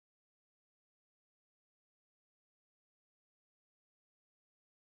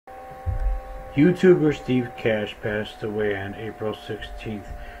YouTuber Steve Cash passed away on April 16th,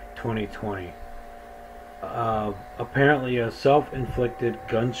 2020. Apparently a self-inflicted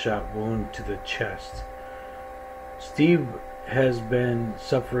gunshot wound to the chest. Steve has been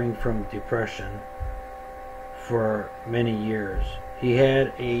suffering from depression for many years. He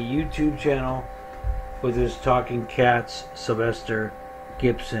had a YouTube channel with his talking cats, Sylvester,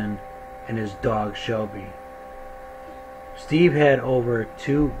 Gibson, and his dog Shelby. Steve had over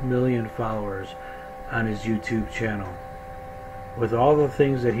 2 million followers on his YouTube channel. With all the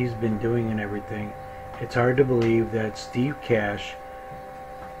things that he's been doing and everything, it's hard to believe that Steve Cash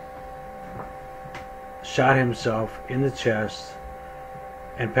shot himself in the chest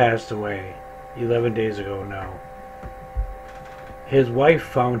and passed away 11 days ago now. His wife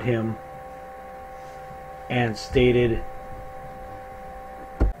found him and stated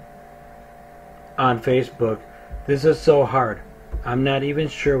on Facebook, "This is so hard. I'm not even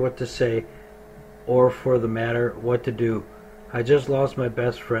sure what to say, or for the matter, what to do. I just lost my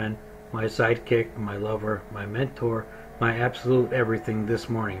best friend, my sidekick, my lover, my mentor, my absolute everything this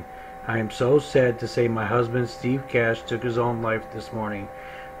morning. I am so sad to say my husband Steve Cash took his own life this morning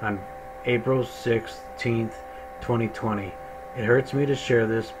on April 16th, 2020. It hurts me to share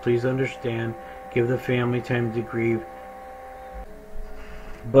this. Please understand. Give the family time to grieve.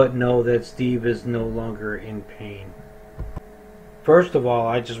 But know that Steve is no longer in pain." First of all,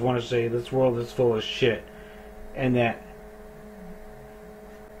 I just want to say this world is full of shit. And that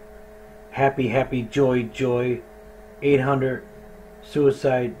happy, joy, 800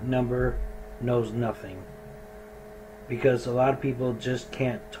 suicide number knows nothing. Because a lot of people just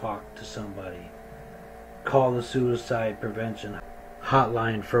can't talk to somebody. Call the suicide prevention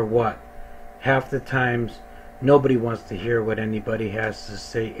hotline for what? Half the times, nobody wants to hear what anybody has to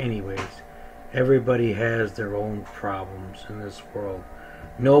say anyways. Everybody has their own problems in this world.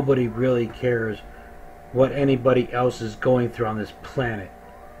 Nobody really cares what anybody else is going through on this planet.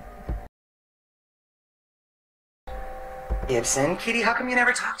 Gibson, Kitty, how come you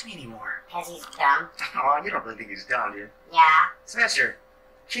never talk to me anymore? Because he's dumb. Oh, you don't really think he's dumb, dude. Yeah. Sylvester,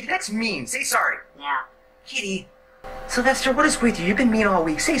 Kitty, that's mean. Say sorry. Yeah. Kitty. Sylvester, what is with you? You've been mean all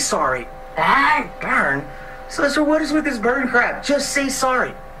week. Say sorry. Burn. Burn? Sylvester, what is with this burn crap? Just say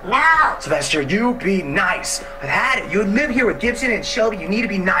sorry. No. Sylvester, you be nice. I've had it. You live here with Gibson and Shelby. You need to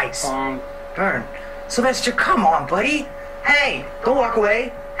be nice. Burn. Burn. Sylvester, come on, buddy. Hey, don't walk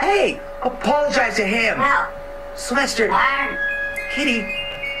away. Hey, apologize to him. No. Sylvester. Burn. Kitty.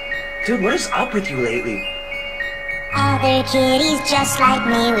 Dude, what is up with you lately? Other kitties just like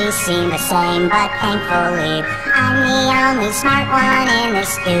me, we seem the same, but thankfully I'm the only smart one in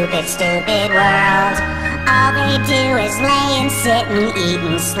this stupid world. All they do is lay and sit and eat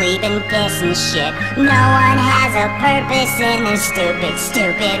and sleep and piss and shit. No one has a purpose in this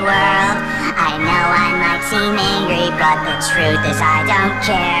stupid world. I know I might seem angry, but the truth is I don't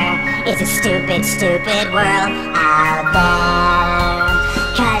care. It's a stupid world out there.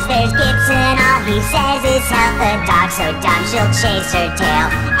 Cause there's Gibson, all he says is help the dog so dumb she'll chase her tail.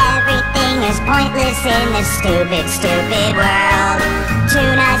 Everything is pointless in this stupid world.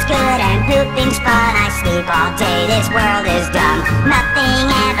 Tuna's good and pooping's fun, I sleep all day, this world is dumb. Nothing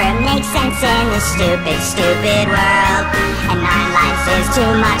ever makes sense in this stupid world. And 9 lives is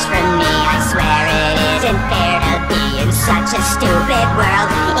too much for me, I swear it isn't fair to be in such a stupid world.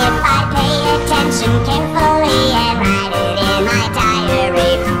 If I pay attention carefully and write it in my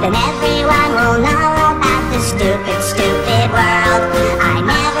diary, then everyone will know about the stupid world. I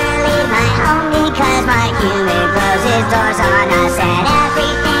never leave my home because my human closes doors on us, and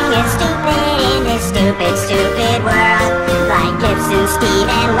everything is stupid in this stupid world. Like Gibson, Steve,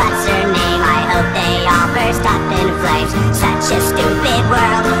 and what's her name, I hope they all burst up in flames. Such a stupid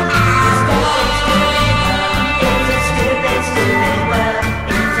world out there. It's a stupid world.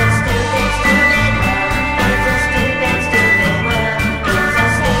 It's a stupid world. It's a stupid world. It's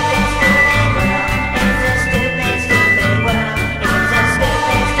a stupid world. It's a stupid world. It's a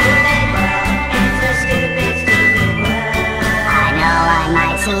stupid world. It's a stupid world. I know I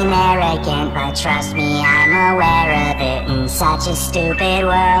might seem arrogant, but trust me, I'm aware of it. In such a stupid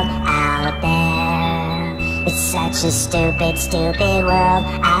world out there. It's such a stupid world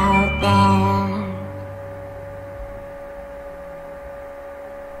out there.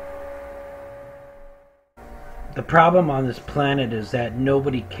 The problem on this planet is that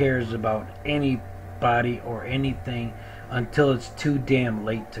nobody cares about anybody or anything until it's too damn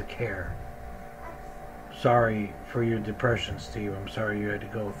late to care. Sorry for your depression, Steve. I'm sorry you had to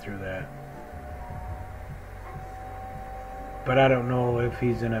go through that. But I don't know if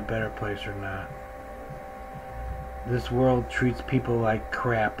he's in a better place or not. this world treats people like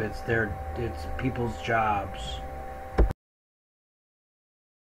crap. It's people's jobs.